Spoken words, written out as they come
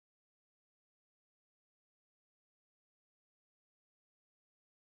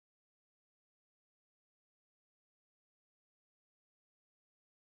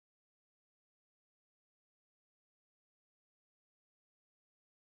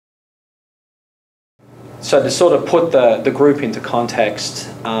So to sort of put the group into context,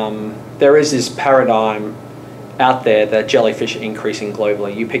 there is this paradigm out there that jellyfish are increasing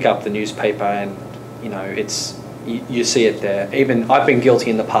globally. You pick up the newspaper and you see it there. Even I've been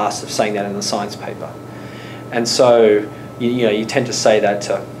guilty in the past of saying that in the science paper. And so you tend to say that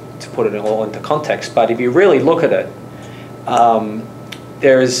to put it all into context. But if you really look at it,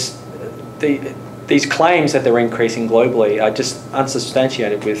 these claims that they're increasing globally are just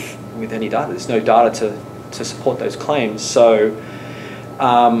unsubstantiated with any data. There's no data to support those claims. So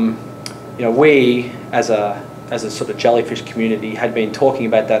we as a sort of jellyfish community had been talking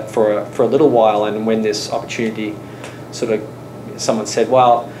about that for a little while, and when this opportunity someone said,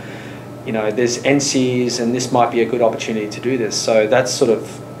 well, there's NCs and this might be a good opportunity to do this. So that's sort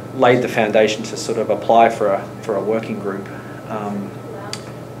of laid the foundation to sort of apply for a working group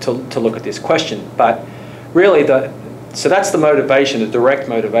to look at this question. But really so that's the motivation, the direct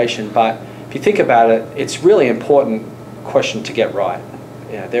motivation. But if you think about it, it's really important question to get right.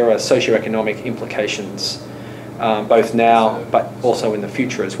 There are socioeconomic implications, both now but also in the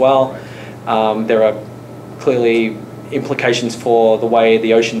future as well. There are clearly implications for the way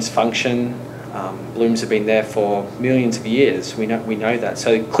the oceans function. Blooms have been there for millions of years. We know that.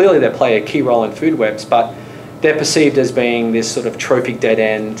 So clearly they play a key role in food webs, but they're perceived as being this sort of trophic dead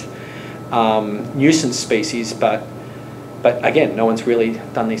end nuisance species. But again, no one's really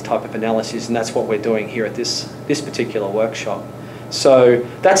done these type of analyses, and that's what we're doing here at this particular workshop. So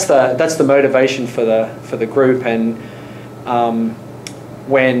that's the motivation for the group. And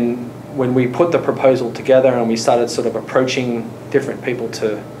when we put the proposal together and we started sort of approaching different people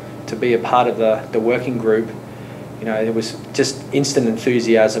to be a part of the working group, there was just instant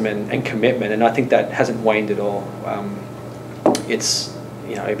enthusiasm and commitment, and I think that hasn't waned at all. It's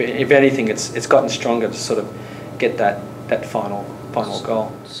if anything, it's gotten stronger to sort of get that final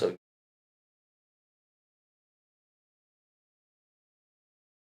goal. So.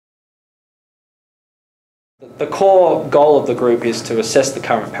 The core goal of the group is to assess the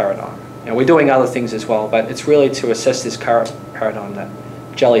current paradigm. We're doing other things as well, but it's really to assess this current paradigm that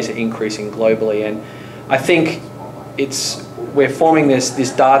jellies are increasing globally. And I think we're forming this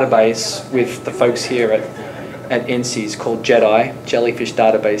database with the folks here at NCs called JEDI, Jellyfish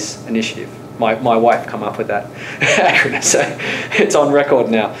Database Initiative. My wife come up with that acronym, so it's on record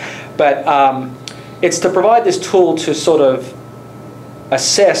now. But it's to provide this tool to sort of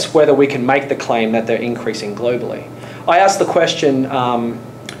assess whether we can make the claim that they're increasing globally. I asked the question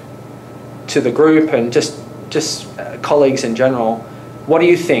to the group and just colleagues in general, what do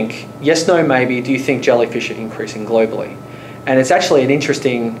you think? Yes, no, maybe. Do you think jellyfish are increasing globally? And it's actually an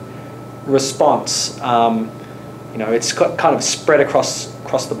interesting response. It's kind of spread across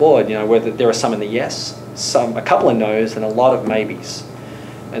the board. Whether there are some in the yes, a couple of no's, and a lot of maybes.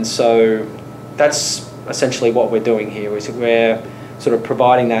 And so that's essentially what we're doing here. Is we're sort of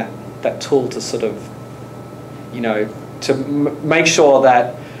providing that tool to sort of, to make sure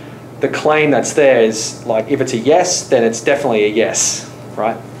that the claim that's there is like, if it's a yes, then it's definitely a yes,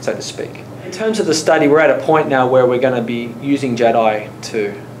 right, so to speak. In terms of the study, we're at a point now where we're going to be using JEDI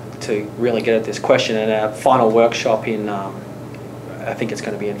to really get at this question, and our final workshop in, I think it's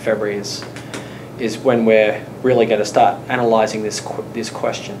going to be in February, is when we're really going to start analysing this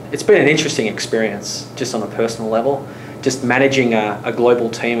question. It's been an interesting experience, just on a personal level. Just managing a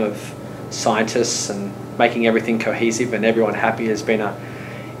global team of scientists and making everything cohesive and everyone happy has been a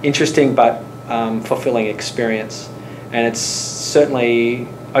interesting but fulfilling experience. And it's certainly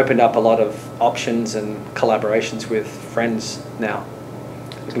opened up a lot of options and collaborations with friends now.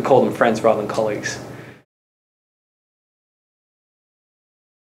 We can call them friends rather than colleagues.